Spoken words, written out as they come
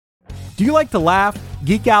Do you like to laugh,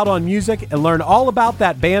 geek out on music, and learn all about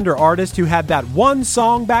that band or artist who had that one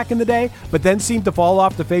song back in the day, but then seemed to fall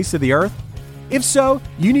off the face of the earth? If so,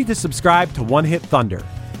 you need to subscribe to One Hit Thunder.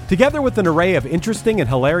 Together with an array of interesting and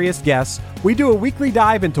hilarious guests, we do a weekly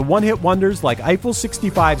dive into one-hit wonders like Eiffel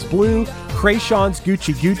 65's Blue, Krayshawn's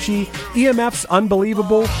Gucci Gucci, EMF's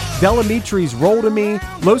Unbelievable, Delamitri's Roll to Me,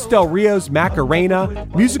 Los Del Rio's Macarena,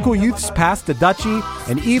 Musical Youth's Pass the Dutchie,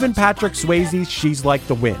 and even Patrick Swayze's She's Like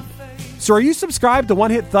the Wind. So are you subscribed to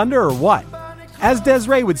One Hit Thunder or what? As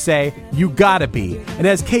Desiree would say, you gotta be. And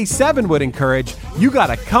as K7 would encourage, you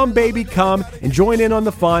gotta come baby come and join in on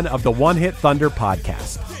the fun of the One Hit Thunder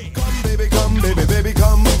podcast. Come, baby, come, baby, baby,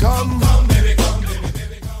 come, come. Come, baby, come, baby,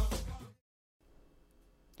 baby, come.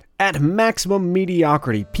 At Maximum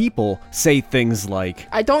Mediocrity, people say things like,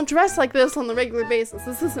 I don't dress like this on the regular basis.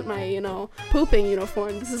 This isn't my, pooping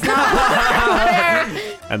uniform. This is not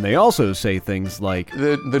and they also say things like,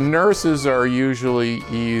 The nurses are usually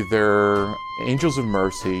either angels of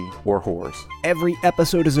mercy or whores. every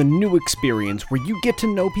episode is a new experience where you get to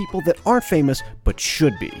know people that aren't famous but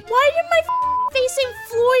should be. Why am I facing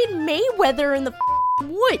Floyd Mayweather in the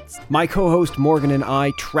woods? My co-host Morgan and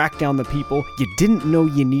I track down the people you didn't know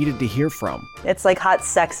you needed to hear from. It's like hot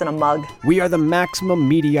sex in a mug. We are the Maximum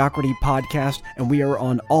Mediocrity Podcast, and we are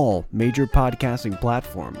on all major podcasting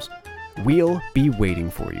platforms. We'll be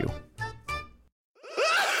waiting for you.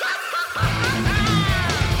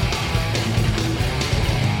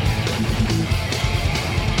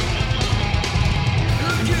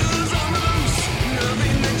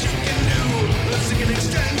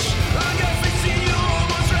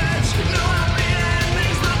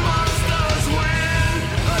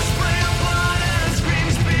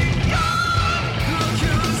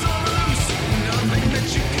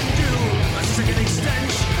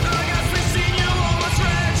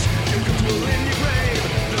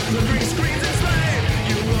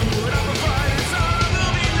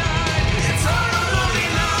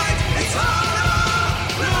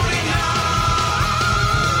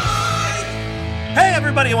 Hey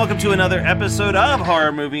everybody, and welcome to another episode of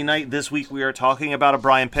Horror Movie Night. This week we are talking about a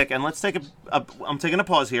Brian pick, and let's take I'm taking a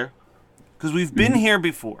pause here, because we've been here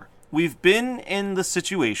before. We've been in the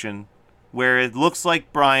situation where it looks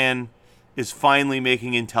like Brian is finally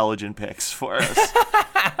making intelligent picks for us.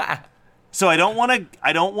 So I don't want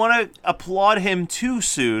to applaud him too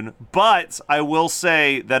soon, but I will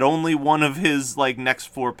say that only one of his next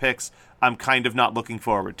four picks I'm kind of not looking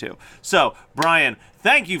forward to. So, Brian,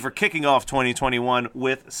 thank you for kicking off 2021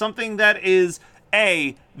 with something that is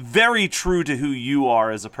A, very true to who you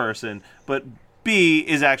are as a person, but B,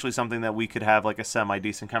 is actually something that we could have a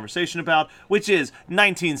semi-decent conversation about, which is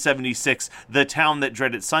 1976, The Town That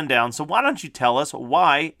Dreaded Sundown. So why don't you tell us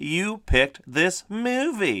why you picked this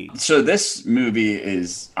movie? So this movie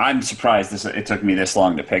I'm surprised it took me this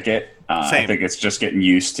long to pick it. I think it's just getting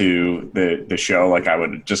used to the show. I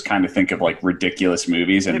would just kind of think of ridiculous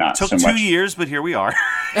movies and not so much. It took 2 years, but here we are.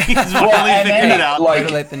 He's finally figured it out.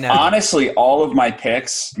 Honestly, all of my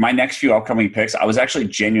picks, my next few upcoming picks, I was actually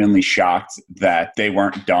genuinely shocked that they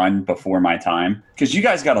weren't done before my time. Because you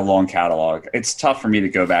guys got a long catalog. It's tough for me to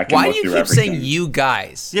go back and look through everything. Why do you keep saying you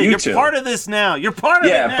guys? Yeah, you're part of this now. You're part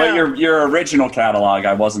of it now. Yeah, but your original catalog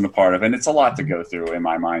I wasn't a part of, and it's a lot to go through in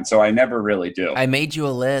my mind, so I never really do. I made you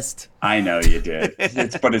a list. I know you did,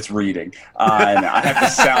 but it's reading. And I have to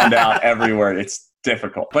sound out every word. It's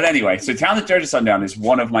difficult. But anyway, so Town That Dreaded Sundown is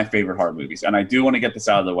one of my favorite horror movies, and I do want to get this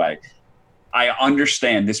out of the way. I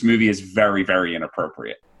understand this movie is very, very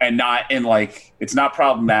inappropriate, and not in it's not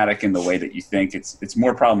problematic in the way that you think. It's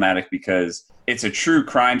more problematic because it's a true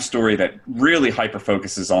crime story that really hyper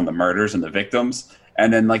focuses on the murders and the victims,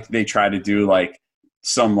 and then they try to do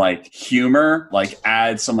some humor,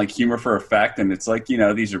 add some humor for effect, and it's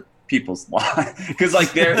these are people's lives because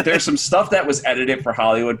there's some stuff that was edited for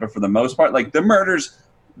Hollywood, but for the most part, the murders.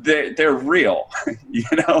 They're real,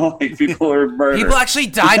 people are murdered. People actually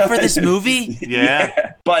died for this movie?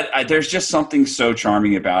 Yeah. But there's just something so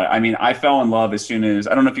charming about it. I mean, I fell in love as soon as,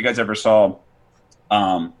 I don't know if you guys ever saw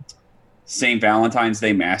St. Valentine's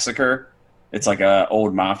Day Massacre. It's a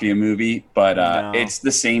old mafia movie, but No. It's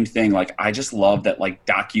the same thing. I just love that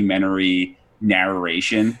documentary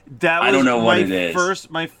narration. I don't know what it is.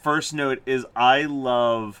 My first note is I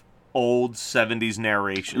love old 70s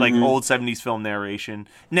narration, old 70s film narration.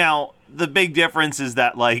 Now, the big difference is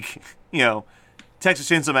that, Texas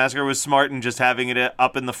Chainsaw Massacre was smart in just having it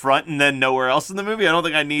up in the front and then nowhere else in the movie. I don't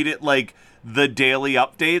think I need it, the daily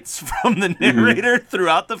updates from the narrator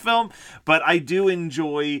throughout the film. But I do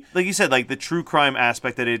enjoy, like you said, the true crime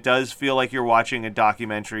aspect, that it does feel like you're watching a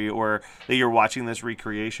documentary or that you're watching this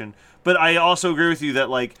recreation. But I also agree with you that,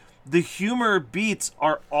 the humor beats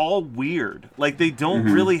are all weird. Like, they don't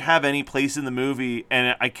really have any place in the movie,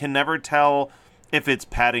 and I can never tell if it's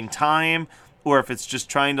padding time or if it's just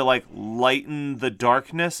trying to, like, lighten the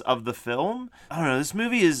darkness of the film. I don't know. This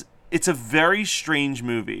movie it's a very strange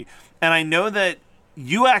movie. And I know that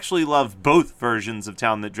you actually love both versions of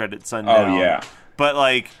Town That Dreaded Sundown. Oh, yeah. But,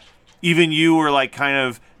 like, even you were, like, kind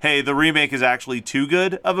of, hey, the remake is actually too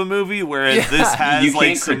good of a movie, whereas this has,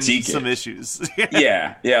 like, some issues.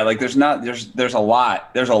 Yeah. Like, there's a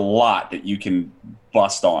lot that you can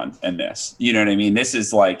bust on in this. You know what I mean? This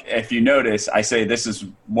is, like, if you notice, I say this is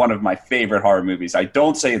one of my favorite horror movies. I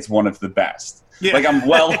don't say it's one of the best. Yeah. Like, I'm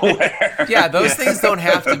well aware. Yeah, those things don't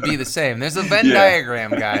have to be the same. There's a Venn diagram,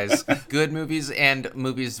 guys. Good movies and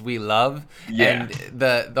movies we love. Yeah. And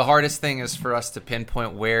the hardest thing is for us to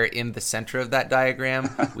pinpoint where in the center of that diagram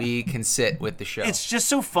we can sit with the show. It's just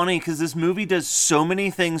so funny because this movie does so many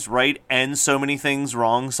things right and so many things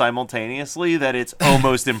wrong simultaneously that it's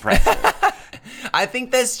almost impressive. I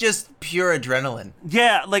think that's just pure adrenaline.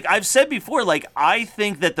 Yeah, like I've said before, like I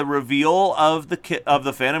think that the reveal of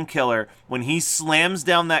the Phantom Killer when he slams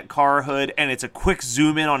down that car hood and it's a quick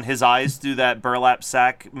zoom in on his eyes through that burlap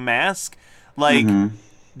sack mask, like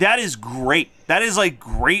that is great. That is like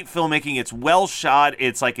great filmmaking. It's well shot.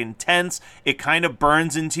 It's like intense. It kind of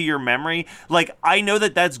burns into your memory. Like I know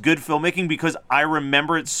that that's good filmmaking because I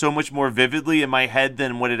remember it so much more vividly in my head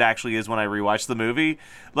than what it actually is when I rewatch the movie.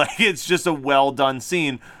 Like it's just a well done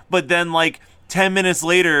scene. But then like 10 minutes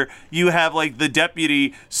later, you have like the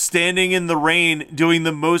deputy standing in the rain doing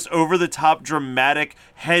the most over-the-top dramatic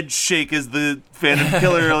head shake as the Phantom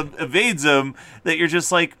Killer evades him that you're just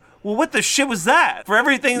like, well, what the shit was that? For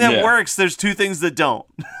everything that works, there's two things that don't.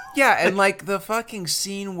 Yeah, and like the fucking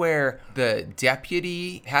scene where the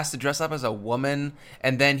deputy has to dress up as a woman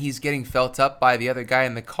and then he's getting felt up by the other guy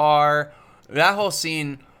in the car. That whole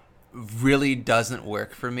scene really doesn't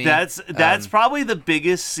work for me. That's probably the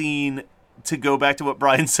biggest scene, to go back to what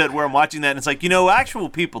Brian said, where I'm watching that and it's like, actual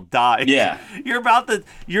people die. Yeah.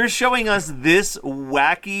 You're showing us this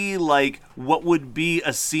wacky, like what would be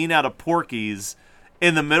a scene out of Porky's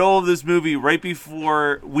in the middle of this movie right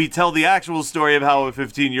before we tell the actual story of how a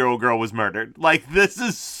 15-year-old girl was murdered. Like, this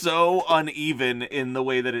is so uneven in the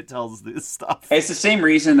way that it tells this stuff. It's the same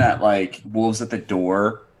reason that, like, Wolves at the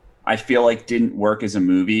Door, I feel like didn't work as a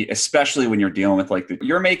movie, especially when you're dealing with, like,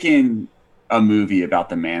 you're making a movie about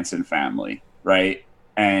the Manson family, right?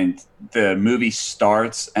 And the movie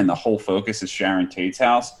starts and the whole focus is Sharon Tate's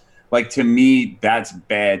house. Like, to me, that's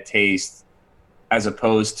bad taste as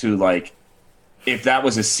opposed to, like, if that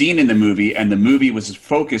was a scene in the movie and the movie was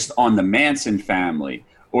focused on the Manson family,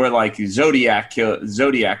 or like Zodiac,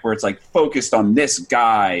 where it's like focused on this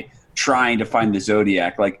guy trying to find the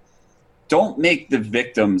Zodiac. Like, don't make the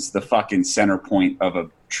victims the fucking center point of a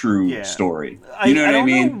true story. You know what I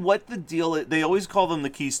mean? I don't know what the deal is. They always call them the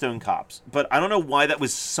Keystone Cops, but I don't know why that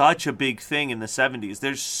was such a big thing in the 70s.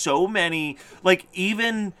 There's so many, like,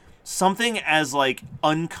 even something as like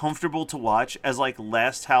uncomfortable to watch as like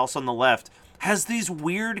Last House on the Left has these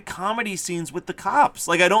weird comedy scenes with the cops.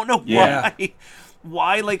 Like, I don't know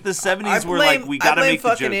why like the 70s were like, we gotta make the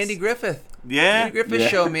jokes. Fucking Andy Griffith. Yeah. Andy Griffith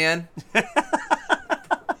show, man.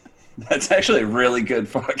 That's actually a really good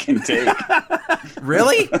fucking take.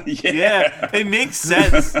 Really? Yeah. It makes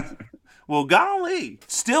sense. Well, golly.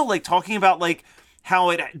 Still, like, talking about, like,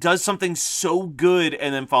 how it does something so good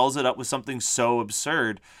and then follows it up with something so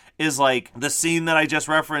absurd is, like, the scene that I just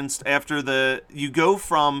referenced after you go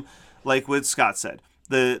from, like what Scott said,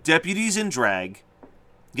 the deputy's in drag,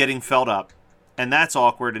 getting felt up, and that's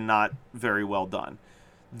awkward and not very well done.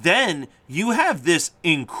 Then you have this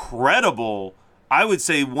incredible, I would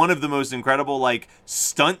say one of the most incredible, like,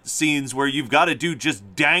 stunt scenes where you've got a dude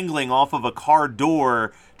just dangling off of a car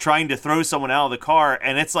door trying to throw someone out of the car,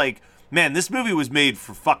 and it's like, man, this movie was made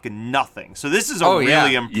for fucking nothing. So this is a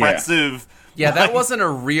really impressive... Yeah, that wasn't a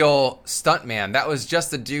real stuntman. That was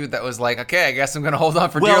just a dude that was like, okay, I guess I'm going to hold on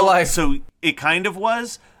for dear life. So it kind of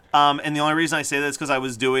was. And the only reason I say that is because I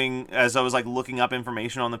was as I was like looking up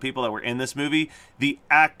information on the people that were in this movie, the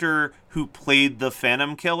actor who played the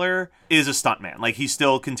Phantom Killer is a stuntman. Like, he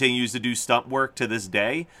still continues to do stunt work to this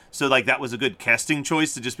day. So, like, that was a good casting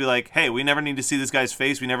choice to just be like, hey, we never need to see this guy's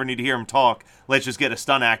face. We never need to hear him talk. Let's just get a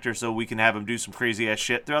stunt actor so we can have him do some crazy-ass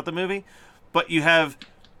shit throughout the movie. But you have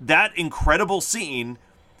that incredible scene,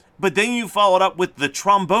 but then you follow it up with the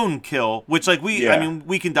trombone kill, which, like, I mean,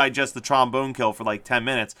 we can digest the trombone kill for like 10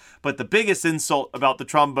 minutes, but the biggest insult about the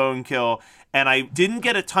trombone kill, and I didn't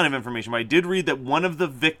get a ton of information, but I did read that one of the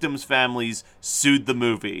victims' families sued the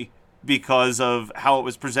movie because of how it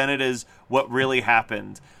was presented as what really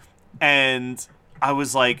happened. And I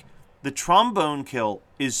was like, The trombone kill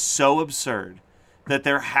is so absurd that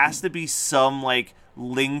there has to be some like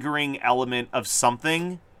lingering element of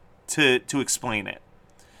something to explain it.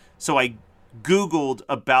 So I Googled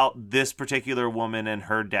about this particular woman and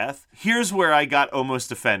her death. Here's where I got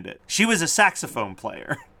almost offended. She was a saxophone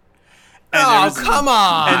player. Come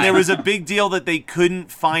on! And there was a big deal that they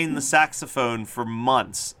couldn't find the saxophone for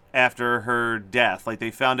months after her death. Like,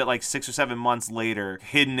 they found it like 6 or 7 months later,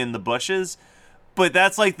 hidden in the bushes. But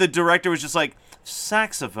that's like the director was just like,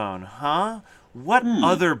 saxophone, huh? What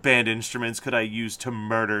other band instruments could I use to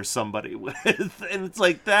murder somebody with? And it's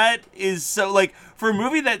like, that is so, like, for a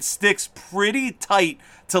movie that sticks pretty tight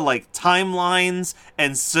to, like, timelines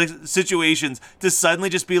and situations, to suddenly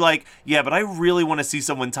just be like, yeah, but I really want to see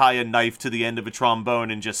someone tie a knife to the end of a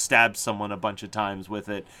trombone and just stab someone a bunch of times with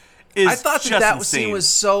it. I thought that insane. scene was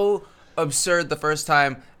so absurd the first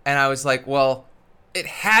time, and I was like, well, it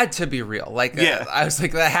had to be real. Like, yeah. I was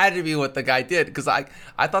like, that had to be what the guy did, because I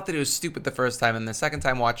thought that it was stupid the first time, and the second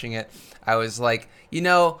time watching it, I was like,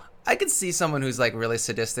 I could see someone who's like really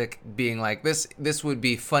sadistic being like, this would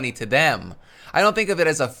be funny to them. I don't think of it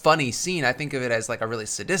as a funny scene. I think of it as like a really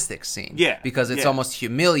sadistic scene. Yeah. Because it's almost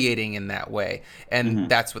humiliating in that way. And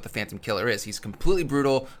that's what the Phantom Killer is. He's completely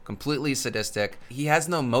brutal, completely sadistic. He has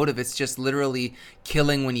no motive. It's just literally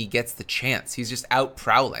killing when he gets the chance. He's just out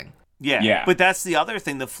prowling. Yeah, but that's the other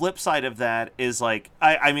thing. The flip side of that is like,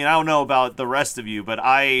 I mean, I don't know about the rest of you, but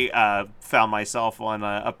I found myself on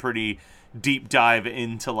a pretty deep dive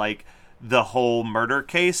into like the whole murder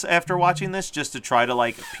case after watching this, just to try to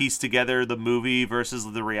like piece together the movie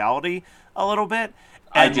versus the reality a little bit.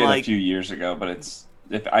 And I did a few years ago, but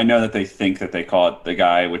I know that they think that they call it the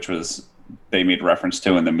guy, which was they made reference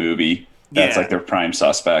to in the movie. That's like their prime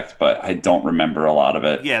suspect, but I don't remember a lot of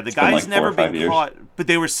it. Yeah, the guy's never been caught. But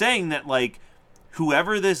they were saying that, like,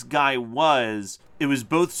 whoever this guy was, it was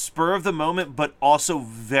both spur of the moment, but also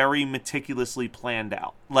very meticulously planned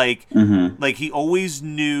out. Like, like he always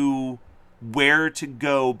knew where to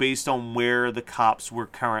go based on where the cops were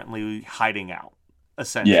currently hiding out,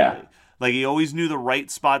 essentially. Yeah. Like, he always knew the right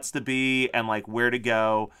spots to be and, like, where to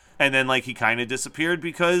go. And then, like, he kind of disappeared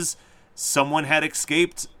because someone had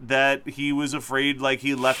escaped that he was afraid, like,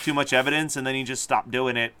 he left too much evidence, and then he just stopped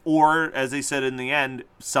doing it. Or, as they said in the end,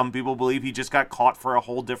 some people believe he just got caught for a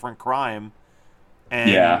whole different crime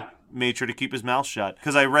and made sure to keep his mouth shut.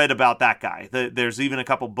 Because I read about that guy. There's even a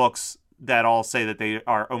couple books that all say that they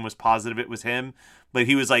are almost positive it was him. But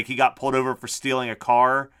he was like, he got pulled over for stealing a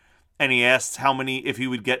car, and he asked if he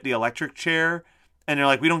would get the electric chair. And they're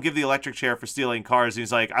like, we don't give the electric chair for stealing cars. And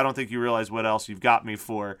he's like, I don't think you realize what else you've got me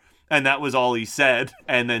for. And that was all he said.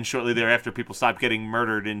 And then shortly thereafter, people stopped getting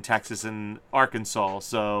murdered in Texas and Arkansas.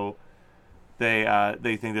 So they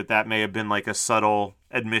think that may have been like a subtle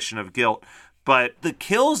admission of guilt. But the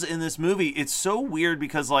kills in this movie, it's so weird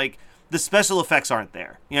because, like, the special effects aren't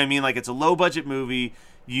there. You know what I mean? Like, it's a low-budget movie.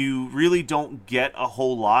 You really don't get a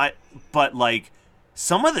whole lot. But, like,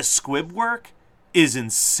 some of the squib work is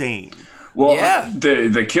insane. Well,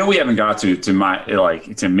 the kill we haven't got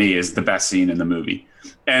to me is the best scene in the movie.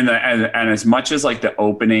 And as much as like the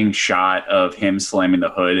opening shot of him slamming the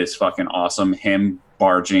hood is fucking awesome, him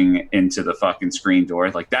barging into the fucking screen door,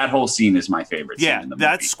 like that whole scene is my favorite scene in the movie.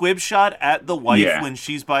 That squib shot at the wife when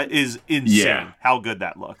she's by is insane. How good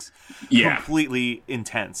that looks. Completely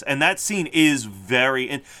intense. And that scene is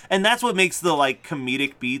and that's what makes the like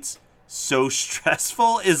comedic beats so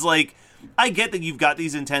stressful is like, I get that you've got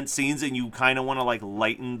these intense scenes and you kind of want to like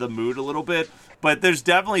lighten the mood a little bit, but there's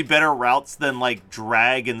definitely better routes than like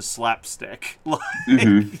drag and slapstick.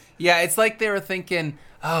 Yeah, it's like they were thinking,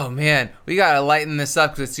 oh man, we gotta lighten this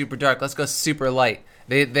up because it's super dark. Let's go super light.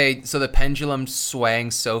 So the pendulum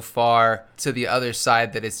swang so far to the other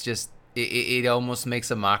side that it's just it almost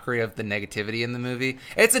makes a mockery of the negativity in the movie.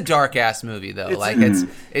 It's a dark ass movie though.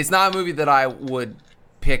 It's not a movie that I would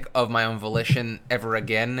pick of my own volition ever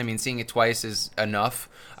again. I mean, seeing it twice is enough.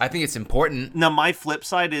 I think it's important. Now, my flip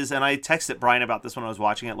side is, and I texted Brian about this when I was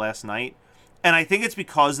watching it last night, and I think it's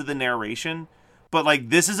because of the narration, but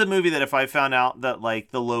like this is a movie that if I found out that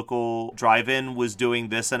like the local drive-in was doing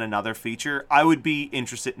this and another feature, I would be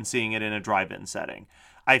interested in seeing it in a drive-in setting.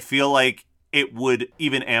 I feel like it would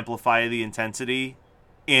even amplify the intensity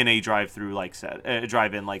in a drive-in like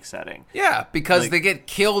setting. Yeah, because they get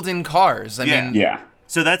killed in cars. I mean,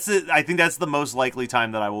 So I think that's the most likely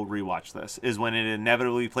time that I will rewatch this, is when it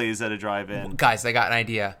inevitably plays at a drive-in. Guys, I got an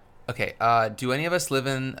idea. Okay, do any of us live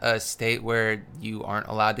in a state where you aren't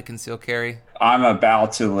allowed to conceal carry? I'm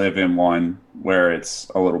about to live in one where it's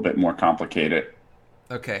a little bit more complicated.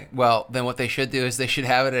 Okay, well, then what they should do is they should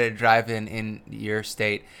have it at a drive-in in your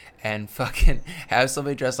state, and fucking have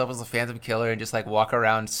somebody dress up as a Phantom Killer and just like walk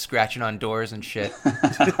around scratching on doors and shit.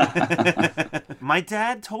 My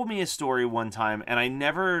dad told me a story one time, and I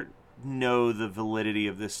never know the validity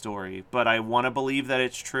of this story, but I want to believe that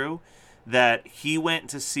it's true, that he went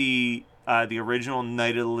to see the original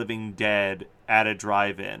Night of the Living Dead at a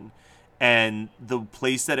drive-in, and the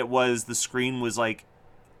place that it was, the screen was like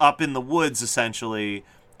up in the woods essentially,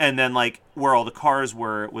 and then like where all the cars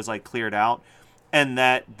were, it was like cleared out, and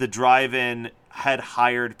that the drive-in had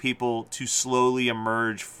hired people to slowly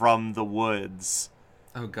emerge from the woods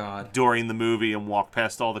Oh God! during the movie and walk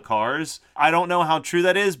past all the cars. I don't know how true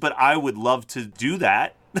that is, but I would love to do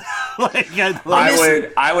that.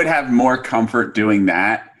 I would have more comfort doing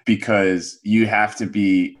that, because you have to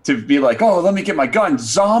be like, oh, let me get my gun,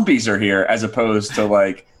 zombies are here, as opposed to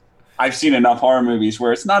like, I've seen enough horror movies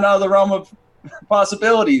where it's not out of the realm of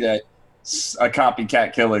possibility that a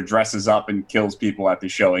copycat killer dresses up and kills people at the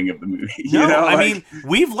showing of the movie. No, you know? I mean,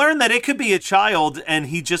 we've learned that it could be a child, and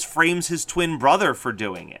he just frames his twin brother for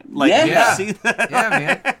doing it. Like, Yeah. you see that? Yeah,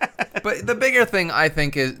 man. But the bigger thing I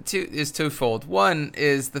think is twofold. One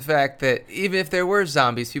is the fact that even if there were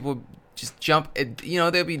zombies, people just jump. There'd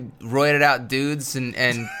be roided out dudes and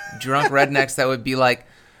drunk rednecks that would be like,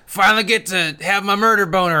 finally get to have my murder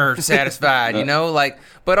boner satisfied.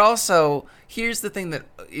 But also, here's the thing that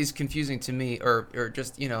is confusing to me, or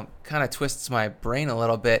just kind of twists my brain a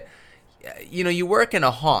little bit. You work in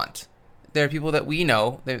a haunt. There are people that we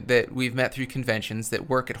know that we've met through conventions that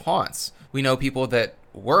work at haunts. We know people that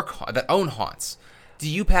own haunts. Do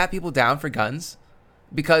you pat people down for guns?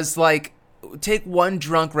 Because like, take one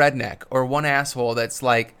drunk redneck or one asshole that's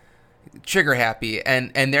like trigger happy,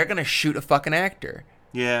 and they're gonna shoot a fucking actor.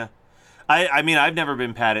 Yeah. I mean, I've never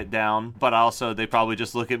been patted down, but also they probably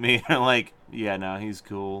just look at me and are like, yeah, no, he's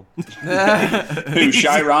cool. Who,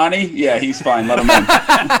 Shy Ronnie? Yeah, he's fine. Let him in.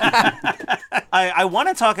 I want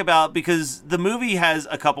to talk about, because the movie has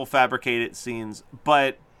a couple fabricated scenes,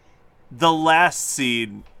 but the last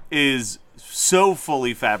scene is so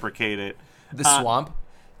fully fabricated. The swamp?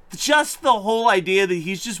 Just the whole idea that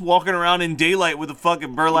he's just walking around in daylight with a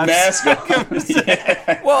fucking burlap Mask sack.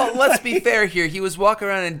 on. Well, let's be fair here. He was walking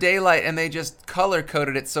around in daylight, and they just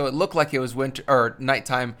color-coded it so it looked like it was winter or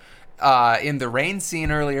nighttime in the rain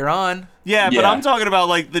scene earlier on. Yeah, but Yeah. I'm talking about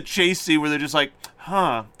like the chase scene where they're just like,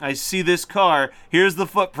 I see this car. Here's the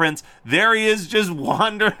footprints. There he is, just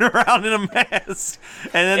wandering around in a mask.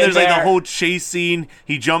 And then there's like the whole chase scene.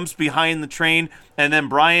 He jumps behind the train, and then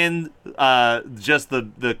Brian, just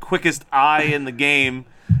the quickest eye in the game.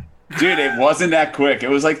 Dude, it wasn't that quick. It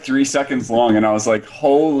was like 3 seconds long, and I was like,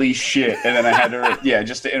 holy shit. And then I had to,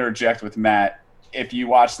 just to interject with Matt, if you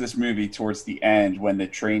watch this movie towards the end, when the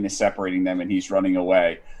train is separating them and he's running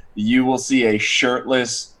away, you will see a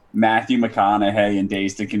shirtless Matthew McConaughey in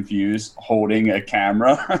Dazed and Confused holding a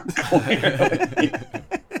camera clearly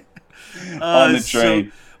on the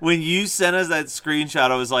train. So when you sent us that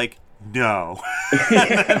screenshot, I was like, no.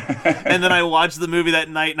 And then I watched the movie that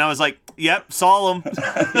night, and I was like, yep, saw him.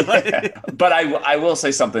 But I will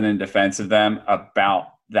say something in defense of them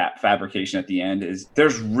about that fabrication at the end is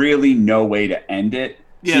there's really no way to end it.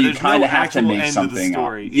 Yeah, so you there's kind no of have to actual make end to the something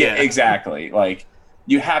story. up. Yeah. Exactly. Like,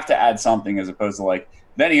 you have to add something as opposed to like,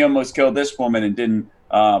 then he almost killed this woman and didn't.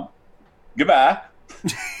 Goodbye.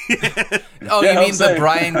 Oh, you mean the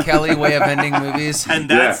Brian Kelly way of ending movies? And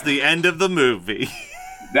that's the end of the movie.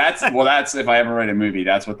 That's if I ever write a movie,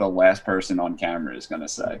 that's what the last person on camera is going to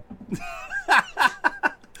say.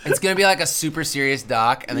 It's going to be like a super serious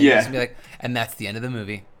doc, and then you're just going to be like, and that's the end of the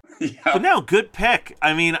movie. But no, good pick.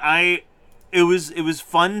 I mean, it was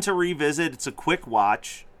fun to revisit. It's a quick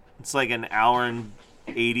watch. It's like an hour and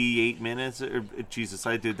 88 minutes. Jesus,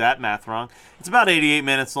 I did that math wrong. It's about 88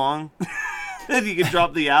 minutes long. If you could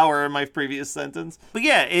drop the hour in my previous sentence. But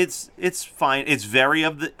yeah, it's fine. It's very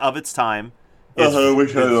of its time.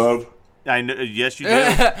 Which I love. I know. Yes, you do.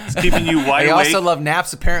 It's keeping you wide I awake. also love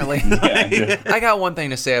naps, apparently. Yeah. I got one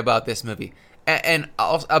thing to say about this movie, and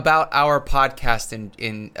also about our podcast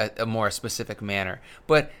in a more specific manner.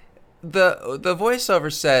 But the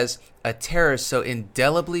voiceover says, a terror so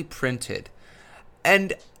indelibly printed.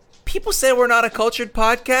 And people say we're not a cultured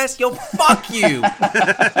podcast. Yo, fuck you.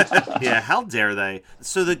 Yeah, how dare they?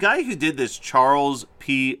 So the guy who did this, Charles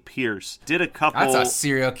P. Pierce, did a couple... That's a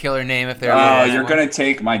serial killer name if there Oh, is you're one. going to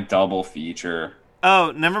take my double feature.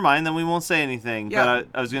 Oh, never mind. Then we won't say anything. Yeah, but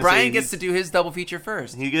I was going to say... Brian gets to do his double feature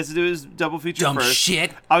first. He gets to do his double feature Dumb first.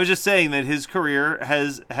 shit. I was just saying that his career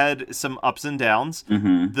has had some ups and downs.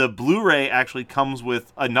 Mm-hmm. The Blu-ray actually comes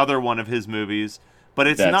with another one of his movies, but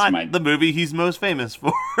it's That's not the movie he's most famous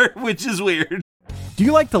for, which is weird. Do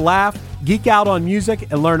you like to laugh, geek out on music,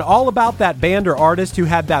 and learn all about that band or artist who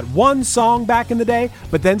had that one song back in the day,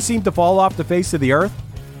 but then seemed to fall off the face of the earth?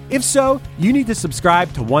 If so, you need to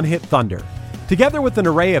subscribe to One Hit Thunder. Together with an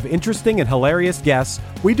array of interesting and hilarious guests,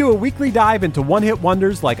 we do a weekly dive into one-hit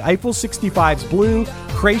wonders like Eiffel 65's Blue,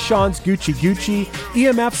 Krayshawn's Gucci Gucci,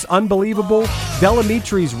 EMF's Unbelievable,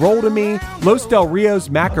 Delamitri's Roll to Me, Los Del Rio's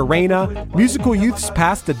Macarena, Musical Youth's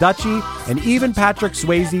Pass the Dutchie, and even Patrick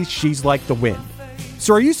Swayze's She's Like the Wind.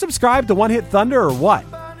 So are you subscribed to One Hit Thunder or what?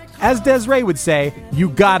 As Desiree would say, you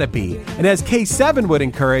gotta be. And as K7 would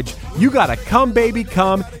encourage, you gotta come baby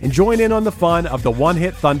come and join in on the fun of the One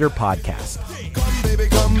Hit Thunder podcast. Come, baby,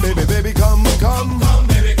 come, baby, baby, come, come. Come,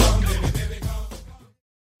 baby, come, baby, baby, come.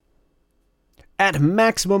 At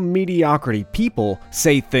Maximum Mediocrity, people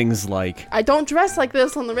say things like, I don't dress like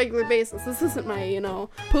this on the regular basis. This isn't my,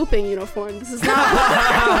 pooping uniform. This is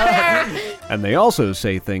not. and they also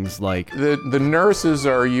say things like, The nurses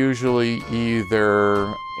are usually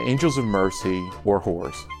either angels of mercy or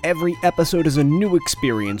whores. every episode is a new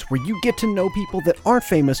experience where you get to know people that aren't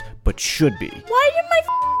famous but should be. Why am I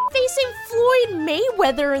facing Floyd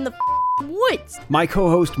Mayweather in the woods? My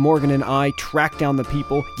co-host Morgan and I track down the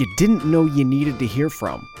people you didn't know you needed to hear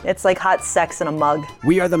from. It's like hot sex in a mug.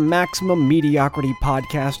 We are the Maximum Mediocrity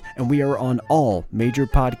Podcast, and we are on all major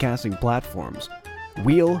podcasting platforms.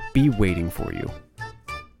 We'll be waiting for you.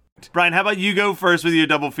 Brian, how about you go first with your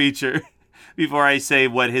double feature before I say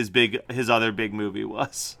what his other big movie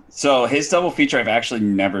was? So his double feature I've actually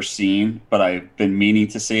never seen, but I've been meaning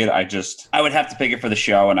to see it. I would have to pick it for the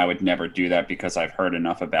show, and I would never do that because I've heard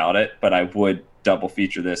enough about it. But I would double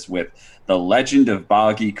feature this with The Legend of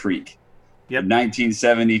Boggy Creek. Yep.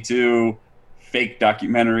 1972 fake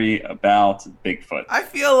documentary about Bigfoot. I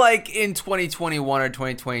feel like in 2021 or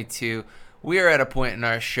 2022, we are at a point in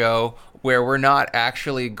our show where we're not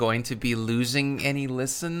actually going to be losing any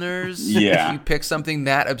listeners Yeah. if you pick something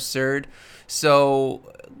that absurd. So,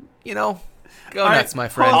 go right, nuts, my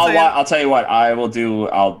friend. I'll tell you what, I'll do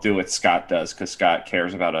what Scott does because Scott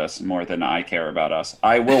cares about us more than I care about us.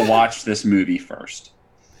 I will watch this movie first.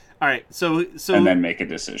 All right, so and then make a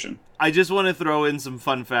decision. I just want to throw in some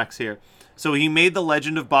fun facts here. So he made The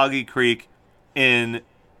Legend of Boggy Creek in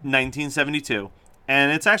 1972,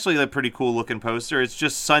 and it's actually a pretty cool looking poster. It's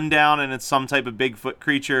just sundown, and it's some type of Bigfoot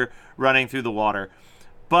creature running through the water.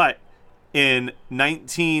 But in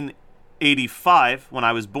 1985, when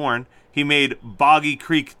I was born, he made Boggy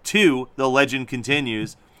Creek 2, The Legend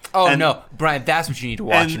Continues. Oh, no, Brian, that's what you need to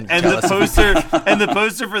watch. And the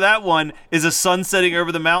poster for that one is a sun setting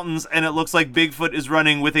over the mountains, and it looks like Bigfoot is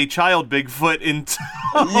running with a child Bigfoot in tow.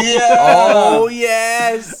 Yeah. Oh,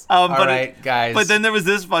 yes. All right, guys. But then there was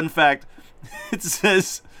this fun fact. It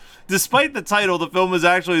says, despite the title, the film was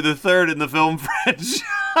actually the third in the film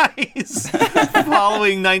franchise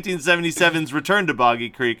following 1977's Return to Boggy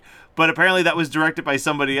Creek. But apparently that was directed by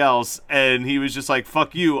somebody else, and he was just like,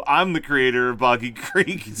 fuck you, I'm the creator of Boggy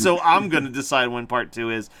Creek, so I'm going to decide when part 2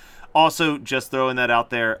 is. Also, just throwing that out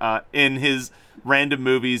there, in his random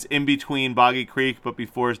movies, in between Boggy Creek, but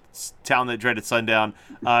before Town That Dreaded Sundown,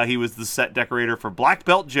 he was the set decorator for Black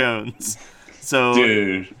Belt Jones. So,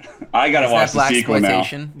 dude, I got to watch the sequel now.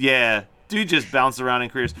 Yeah. Dude just bounced around in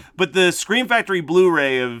careers. But the Scream Factory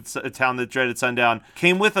Blu-ray of Town That Dreaded Sundown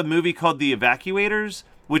came with a movie called The Evacuators,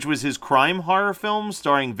 which was his crime horror film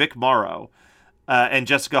starring Vic Morrow and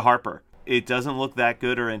Jessica Harper. It doesn't look that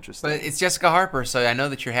good or interesting. But it's Jessica Harper, so I know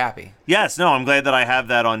that you're happy. Yes, no, I'm glad that I have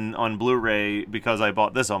that on Blu-ray because I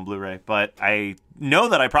bought this on Blu-ray. But I know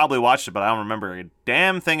that I probably watched it, but I don't remember a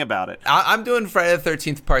damn thing about it. I'm doing Friday the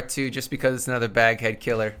 13th Part 2 just because it's another baghead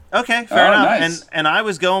killer. Okay, fair enough. Nice. And I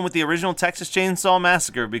was going with the original Texas Chainsaw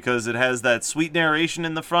Massacre because it has that sweet narration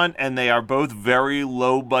in the front, and they are both very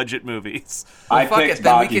low-budget movies. I picked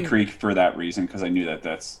Boggy Creek for that reason because I knew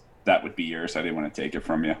that would be yours. I didn't want to take it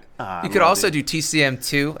from you. You could also do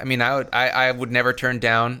TCM2. I mean, I would never turn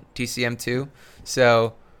down TCM2.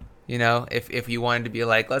 So, if you wanted to be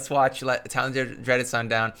like, let's watch Town That Dreaded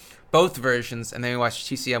Sundown, both versions, and then we watch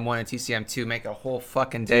TCM1 and TCM2, make a whole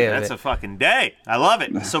fucking day of it. That's a fucking day. I love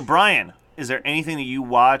it. So, Brian, is there anything that you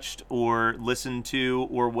watched or listened to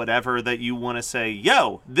or whatever that you want to say,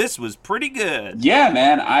 yo, this was pretty good? Yeah,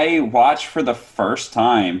 man. I watched for the first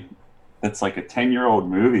time. It's like a 10-year-old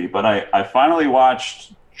movie, but I finally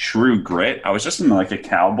watched True Grit. I was just in like a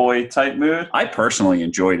cowboy type mood. I personally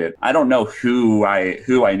enjoyed it. I don't know who I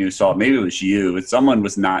knew saw it. Maybe it was you. Someone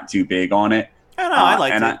was not too big on it. I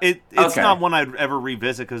liked it. It's okay. not one I'd ever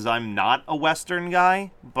revisit because I'm not a Western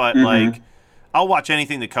guy, but like I'll watch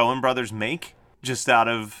anything the Coen brothers make. just out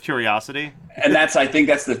of curiosity. And I think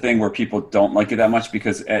that's the thing where people don't like it that much,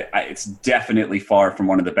 because it's definitely far from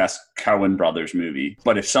one of the best Coen Brothers movie.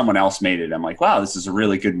 But if someone else made it, I'm like, wow, this is a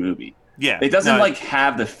really good movie. Yeah, it doesn't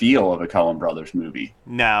have the feel of a Coen Brothers movie.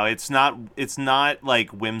 No, it's not. It's not like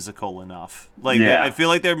whimsical enough. Like I feel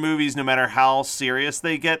like their movies, no matter how serious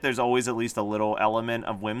they get, there's always at least a little element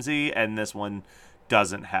of whimsy, and this one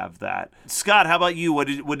doesn't have that. Scott, how about you? What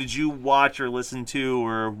did you watch or listen to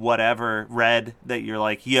or whatever read that you're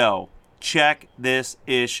like, yo, check this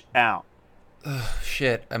ish out?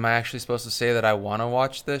 Shit, am I actually supposed to say that I want to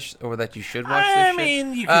watch this or that you should watch this? I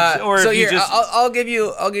mean, you could. Or so if you here, just, I'll give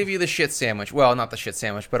you the shit sandwich. Well, not the shit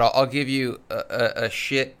sandwich, but I'll give you a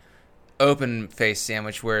shit open face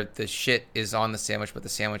sandwich where the shit is on the sandwich, but the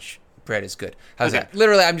sandwich bread is good. How's that?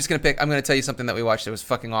 Literally, I'm going to tell you something that we watched that was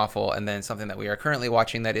fucking awful, and then something that we are currently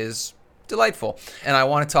watching that is delightful. And I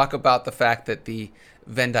want to talk about the fact that the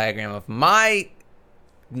Venn diagram of my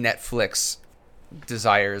Netflix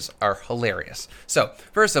desires are hilarious. So,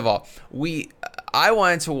 first of all, I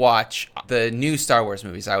wanted to watch the new Star Wars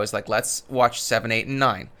movies. I was like, let's watch 7, 8, and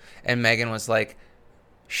 9. And Megan was like,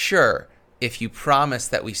 sure, if you promise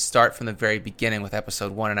that we start from the very beginning with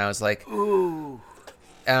episode 1. And I was like, ooh.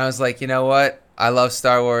 And I was like, you know what? I love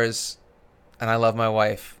Star Wars and I love my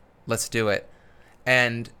wife. Let's do it.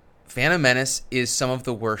 And Phantom Menace is some of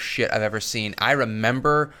the worst shit I've ever seen. I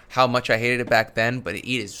remember how much I hated it back then, but it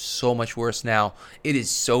is so much worse now. It is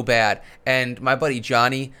so bad. And my buddy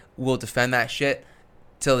Johnny will defend that shit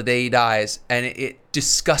till the day he dies, and it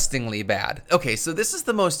disgustingly bad. Okay, so this is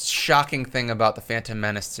the most shocking thing about The Phantom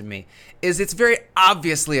Menace to me, is it's very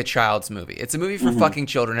obviously a child's movie. It's a movie for fucking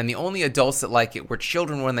children, and the only adults that like it were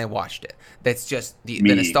children when they watched it. That's just the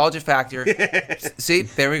nostalgia factor. See,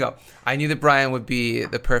 there we go. I knew that Brian would be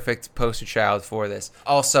the perfect poster child for this.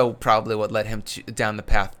 Also, probably what led him down the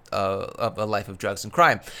path of a life of drugs and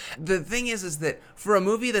crime. The thing is that for a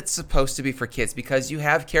movie that's supposed to be for kids, because you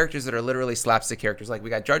have characters that are literally slapstick characters, like we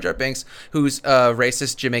got Jar Jar Binks, who's a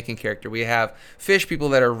racist Jamaican character. We have fish people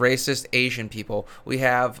that are racist Asian people. We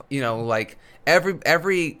have, like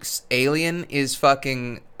every alien is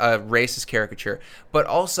fucking a racist caricature. But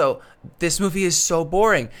also, this movie is so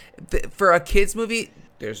boring. For a kids movie,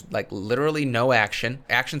 there's like literally no action.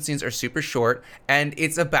 Action scenes are super short, and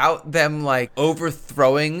it's about them like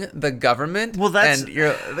overthrowing the government. Well, and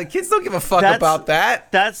the kids don't give a fuck about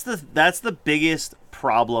that. That's the biggest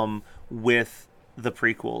problem with the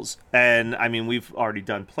prequels. And I mean, we've already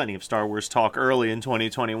done plenty of Star Wars talk early in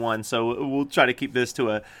 2021, so we'll try to keep this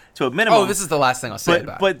to a minimum. Oh, this is the last thing I'll say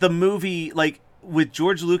about it. But the movie, like, with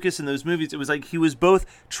George Lucas in those movies, it was like he was both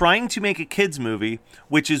trying to make a kids movie,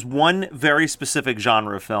 which is one very specific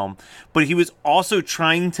genre of film, but he was also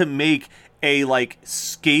trying to make a like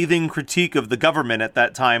scathing critique of the government at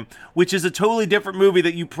that time, which is a totally different movie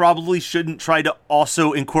that you probably shouldn't try to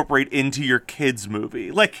also incorporate into your kids movie.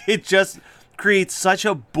 Like, it just creates such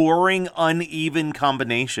a boring, uneven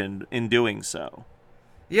combination in doing so.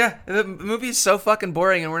 Yeah, the movie is so fucking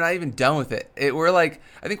boring, and we're not even done with it. We're like,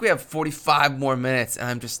 I think we have 45 more minutes, and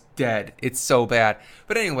I'm just dead. It's so bad.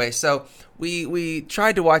 But anyway, so we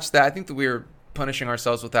tried to watch that. I think that we were punishing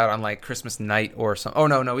ourselves with that on like Christmas night or something. Oh,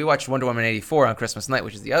 no, we watched Wonder Woman 84 on Christmas night,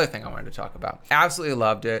 which is the other thing I wanted to talk about. Absolutely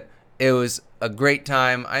loved it. It was a great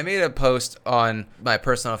time. I made a post on my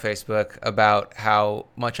personal Facebook about how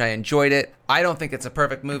much I enjoyed it. I don't think it's a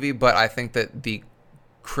perfect movie, but I think that the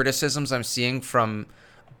criticisms I'm seeing from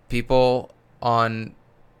people on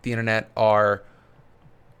the internet are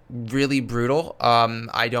really brutal.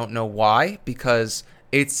 I don't know why, because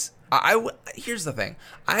here's the thing.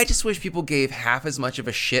 I just wish people gave half as much of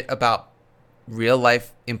a shit about real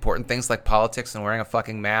life important things like politics and wearing a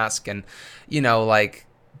fucking mask and, like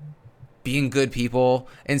being good people,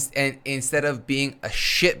 and instead of being a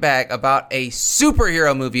shitbag about a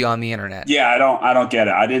superhero movie on the internet. Yeah, I don't get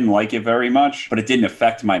it. I didn't like it very much, but it didn't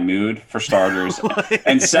affect my mood, for starters.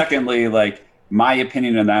 And secondly, like, my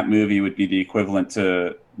opinion on that movie would be the equivalent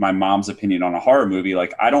to my mom's opinion on a horror movie.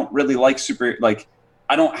 Like, I don't really like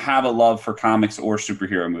I don't have a love for comics or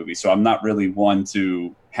superhero movies, so I'm not really one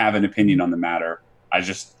to have an opinion on the matter.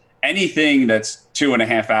 Anything that's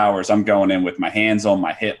 2.5 hours, I'm going in with my hands on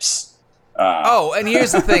my hips. And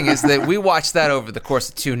here's the thing, is that we watched that over the course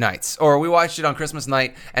of 2 nights, or we watched it on Christmas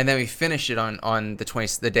night, and then we finished it on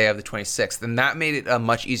the day of the 26th, and that made it a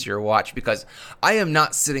much easier watch, because I am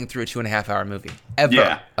not sitting through a 2.5 hour movie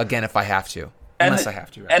ever again if I have to. Unless I have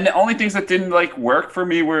to. Right? And the only things that didn't like work for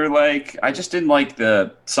me were like, I just didn't like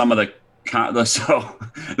the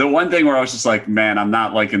one thing where I was just like, man, I'm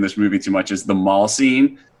not liking this movie too much, is the mall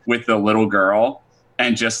scene with the little girl.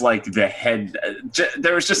 and just like the head,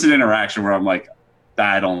 there was just an interaction where I'm like,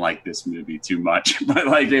 I don't like this movie too much, but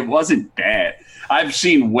like it wasn't bad. I've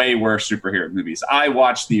seen way worse superhero movies. I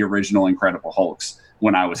watched the original Incredible Hulks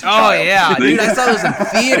when I was a child. Oh yeah, dude, I saw those in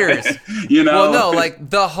theaters. You know, well, no, like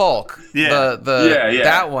the Hulk. Yeah.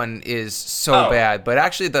 That one is so bad, but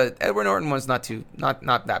actually the Edward Norton one's not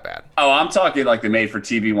that bad. Oh, I'm talking like the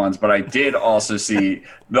made-for-TV ones, but I did also see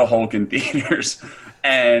the Hulk in theaters,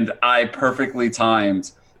 and I perfectly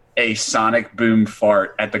timed a sonic boom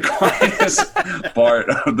fart at the quietest part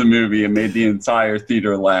of the movie and made the entire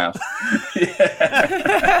theater laugh.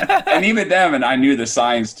 Yeah. And even then, and I knew the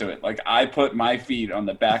signs to it. Like, I put my feet on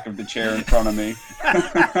the back of the chair in front of me.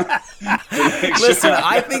 Listen,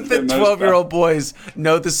 I think that 12-year-old boys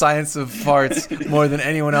know the science of farts more than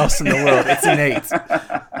anyone else in the world. It's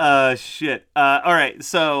innate. Shit. All right,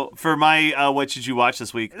 so for my what should you watch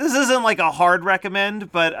this week? This isn't like a hard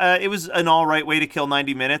recommend, but it was an all right way to kill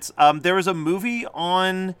 90 minutes. There was a movie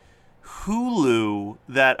on Hulu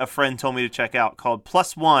that a friend told me to check out called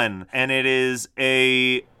Plus One, and it is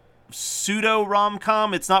a pseudo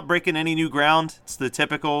rom-com. It's not breaking any new ground. It's the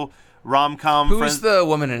typical rom-com. Who's the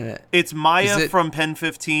woman in it? It's Maya from Pen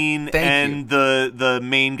 15 and the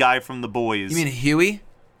main guy from The Boys. You mean Huey?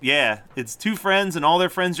 Yeah, it's two friends, and all their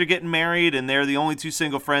friends are getting married, and they're the only two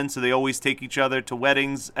single friends, so they always take each other to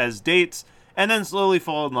weddings as dates, and then slowly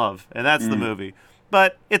fall in love, and that's the movie.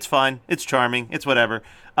 But it's fun, it's charming, it's whatever.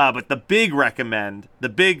 But the big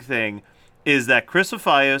thing, is that Chris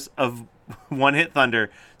Afios of One Hit Thunder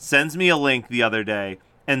sends me a link the other day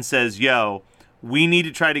and says, yo, we need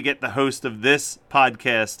to try to get the host of this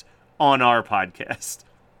podcast on our podcast.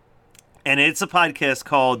 And it's a podcast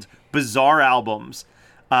called Bizarre Albums.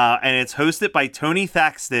 And it's hosted by Tony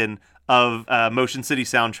Thaxton of Motion City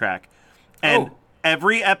Soundtrack. And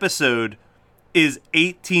every episode is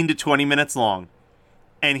 18 to 20 minutes long.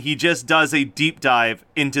 And he just does a deep dive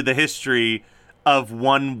into the history of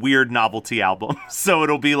one weird novelty album. So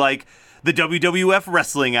it'll be like the WWF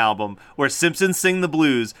wrestling album where Simpsons sing the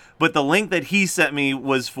blues. But the link that he sent me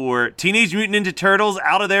was for Teenage Mutant Ninja Turtles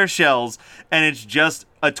Out of Their Shells. And it's just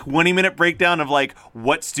a 20-minute breakdown of like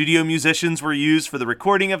what studio musicians were used for the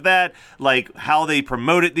recording of that, like how they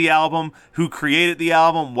promoted the album, who created the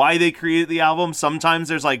album, why they created the album. Sometimes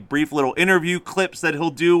there's like brief little interview clips that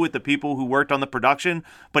he'll do with the people who worked on the production,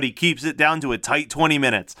 but he keeps it down to a tight 20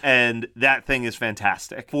 minutes. And that thing is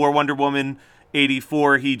fantastic. For Wonder Woman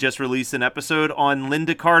 84, he just released an episode on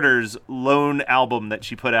Linda Carter's Lone album that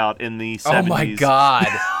she put out in the 70s. Oh my God.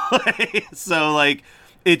 So like,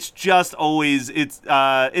 it's just always, it's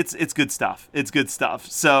good stuff. It's good stuff.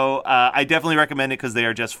 So I definitely recommend it because they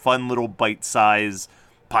are just fun little bite-sized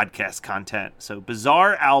podcast content. So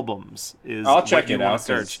Bizarre Albums is I'll check it out.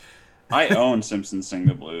 Search. I own Simpsons Sing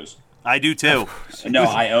the Blues. I do too. No,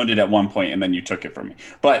 I owned it at one point and then you took it from me.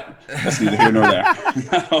 But that's neither here nor there.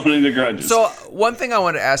 Holding the grudges. So one thing I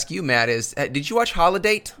want to ask you, Matt, is did you watch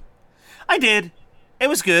Holiday? I did. It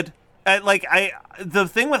was good. The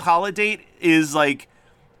thing with Holiday is like,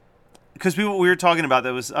 because we were talking about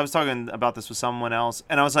I was talking about this with someone else,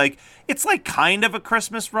 and I was like, it's like kind of a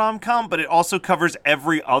Christmas rom-com, but it also covers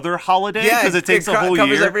every other holiday because it takes a whole year. It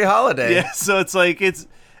covers every holiday. Yeah, so it's like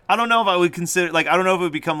I don't know if I would consider I don't know if it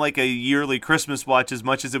would become like a yearly Christmas watch as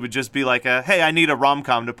much as it would just be like hey, I need a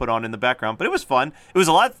rom-com to put on in the background. But it was fun. It was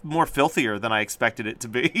a lot more filthier than I expected it to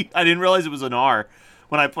be. I didn't realize it was an R.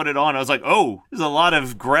 When I put it on, I was like, oh, there's a lot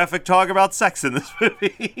of graphic talk about sex in this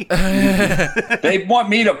movie. They want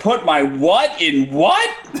me to put my what in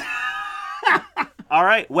what? All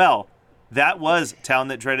right, well, that was Town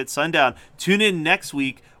That Dreaded Sundown. Tune in next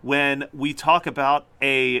week when we talk about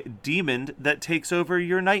a demon that takes over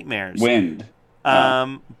your nightmares. Wind.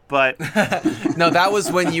 But no, that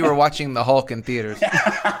was when you were watching the Hulk in theaters.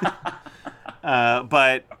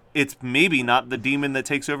 But it's maybe not the demon that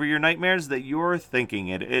takes over your nightmares that you're thinking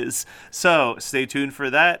it is. So stay tuned for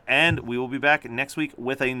that, and we will be back next week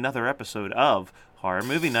with another episode of Horror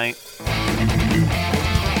Movie Night.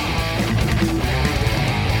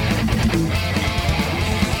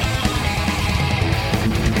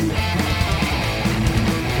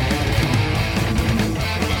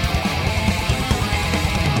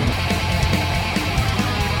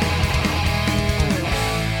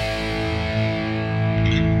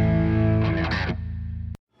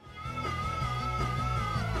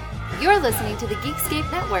 You're listening to the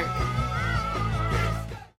Geekscape Network.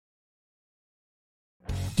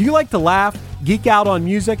 Do you like to laugh, geek out on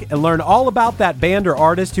music, and learn all about that band or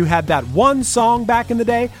artist who had that one song back in the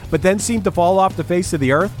day, but then seemed to fall off the face of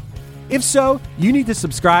the earth? If so, you need to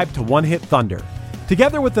subscribe to One Hit Thunder.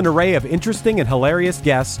 Together with an array of interesting and hilarious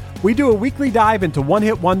guests, we do a weekly dive into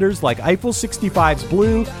one-hit wonders like Eiffel 65's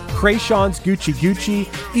Blue, Krayshawn's Gucci Gucci,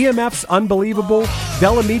 EMF's Unbelievable,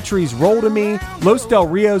 Delamitri's Roll to Me, Los Del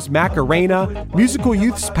Rio's Macarena, Musical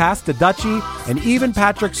Youth's Pass the Dutchie, and even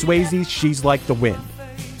Patrick Swayze's She's Like the Wind.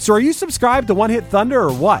 So are you subscribed to One Hit Thunder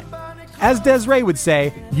or what? As Desiree would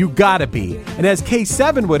say, you gotta be. And as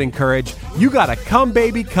K7 would encourage, you gotta come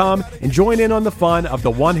baby come and join in on the fun of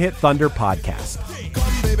the One Hit Thunder podcast.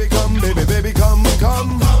 Come, baby, come, baby, baby, come,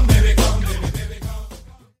 come. Come, baby, come, baby, baby, come.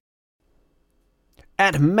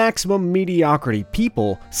 At Maximum Mediocrity,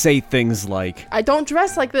 people say things like, I don't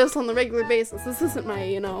dress like this on the regular basis. This isn't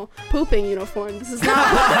my, pooping uniform. This is not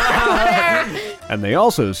what I wear. and they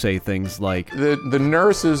also say things like, The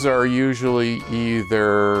nurses are usually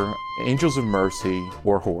either angels of mercy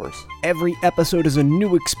or whores. every episode is a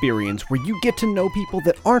new experience where you get to know people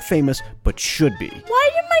that aren't famous but should be. Why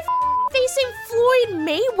am I facing Floyd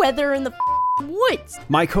Mayweather in the woods?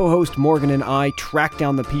 My co-host Morgan and I track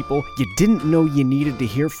down the people you didn't know you needed to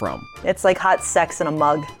hear from. It's like hot sex in a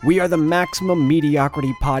mug. We are the Maximum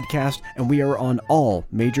Mediocrity Podcast, and we are on all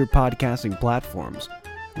major podcasting platforms.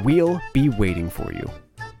 We'll be waiting for you.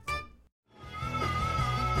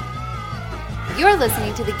 You're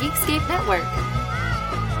listening to the Geekscape Network.